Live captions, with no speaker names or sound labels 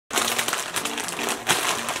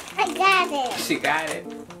it. She got it.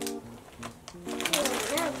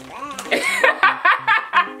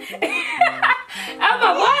 Emma,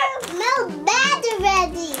 what? It smells bad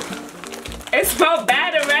already. It smells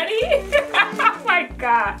bad already? Oh my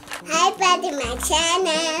god. Hi, back to my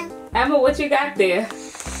channel. Emma, what you got there?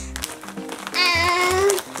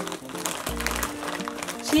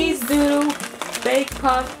 Cheez-Doodle, Baked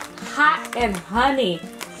Puff, Hot and Honey,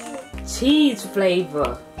 cheese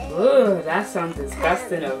flavor. Ooh, that sounds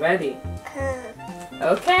disgusting already.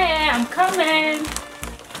 Okay, I'm coming.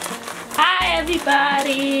 Hi,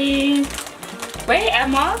 everybody. Wait,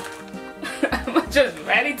 Emma. I'm just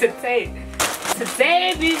ready to taste.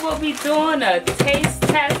 Today we will be doing a taste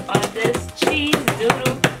test on this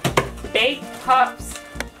Cheez-Doodle Baked Puffs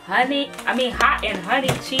Hot and Honey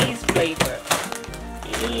cheese flavor.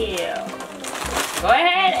 Ew. Go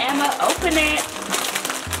ahead, Emma, open it.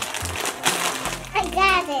 I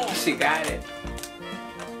got it. She got it.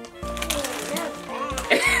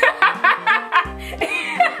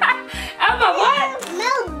 Emma, what? It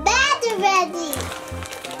smells bad already.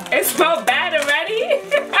 It smells bad already?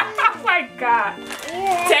 Oh my god.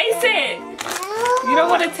 Taste it. You don't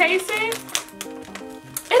want to taste it?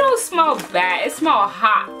 It don't smell bad. It smells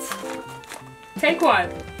hot. Take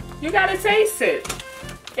one. You gotta taste it.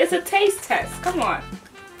 It's a taste test. Come on.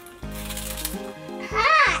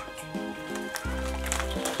 Hot.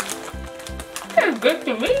 It's good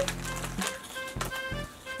to me.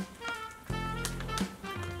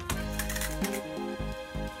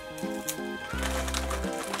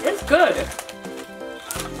 It's good.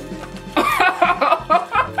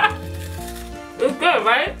 It's good,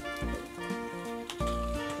 right?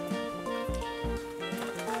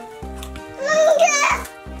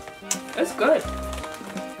 It's good.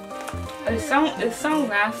 It sounds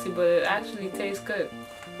nasty, but it actually tastes good.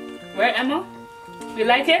 Right, Emma? You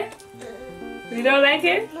like it? You don't like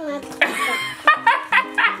it?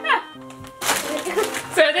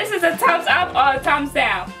 So this is a thumbs up or a thumbs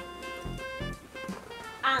down?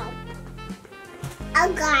 Oh.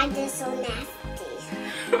 Oh god, this is so nasty.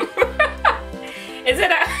 Is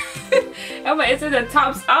it a Emma, is it a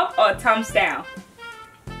thumbs up or a thumbs down?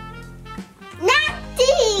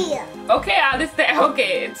 Nasty! Okay, I understand.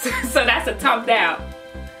 Okay, so that's a thumbs down.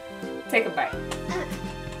 Take a bite.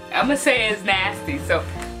 I'm gonna say it's nasty. So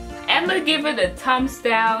Emma give it a thumbs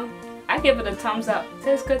down. I give it a thumbs up.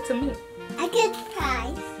 Tastes good to me. I get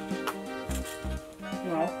fries.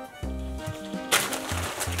 No.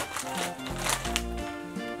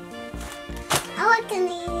 I want to eat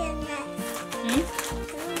that. Hmm?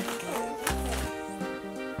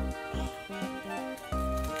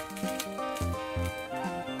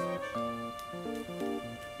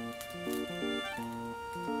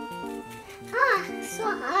 Ah, so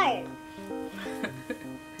hard.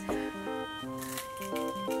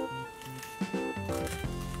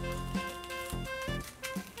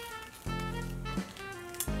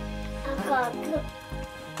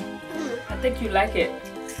 I think you like it.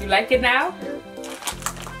 You like it now?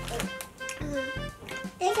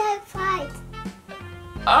 They got fried.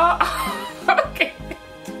 Oh, okay.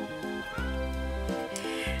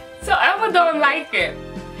 So Emma don't like it,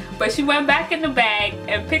 but she went back in the bag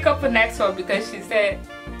and picked up the next one because she said,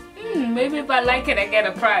 maybe if I like it, I get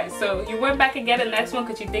a prize. So you went back and get the next one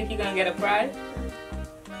because you think you're gonna get a prize?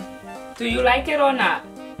 Do you like it or not?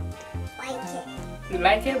 Like it. You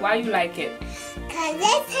like it? Why you like it? Cause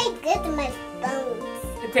it tastes good to my bones.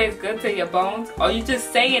 It tastes good to your bones? Or you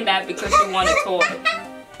just saying that because you want a toy?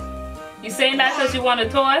 You saying that because you want a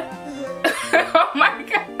toy? Oh my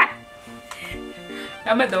god.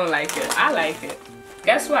 Emma don't like it. I like it.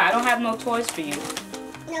 Guess what? I don't have no toys for you.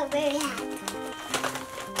 No, very hot.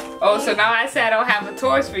 Oh, so now I said I don't have the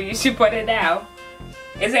toys for you. She put it down.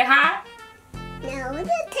 Is it hot? No, it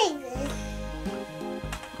tastes good.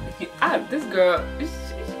 This girl,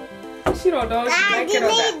 she don't know if she like it or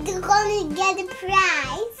not. You're going to get a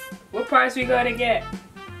prize. What prize we gonna get?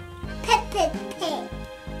 Peppa Pig.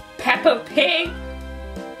 Peppa Pig?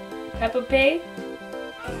 Peppa Pig?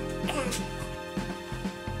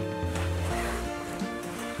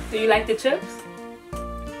 Do you like the chips?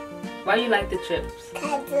 Why you like the chips?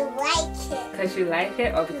 Because I like it. Because you like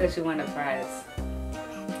it or because you want a prize?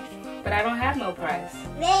 But I don't have no prize.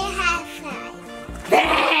 They have fries.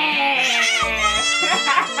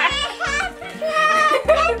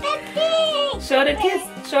 Show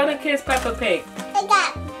the kids Peppa Pig. I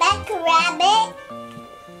got Becca Rabbit.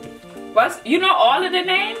 What's, you know all of the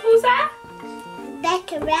names? Who's that?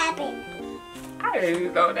 Becca Rabbit. I didn't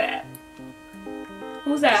even know that.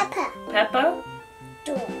 Who's that? Peppa. Peppa?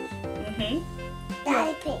 George. Mm-hmm.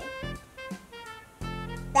 Daddy Pig.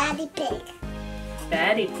 Daddy Pig.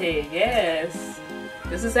 Daddy Pig, yes.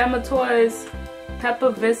 This is Emma Toys.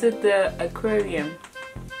 Peppa visit the aquarium.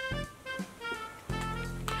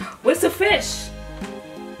 Where's the fish?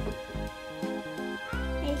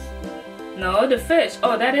 No, the fish.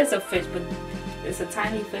 Oh, that is a fish, but it's a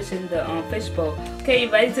tiny fish in the fish bowl. Okay,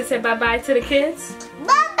 you ready to say bye-bye to the kids?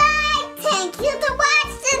 Bye-bye. Thank you to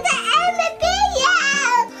watching the end of the video.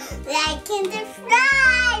 Like and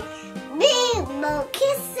subscribe. Big more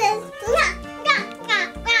kisses.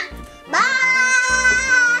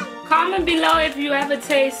 Bye. Comment below if you ever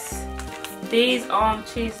taste these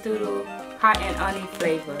Cheez-Doodle hot and honey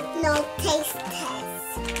flavor. No taste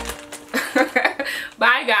test.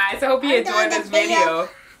 Bye guys, I hope you enjoyed this video.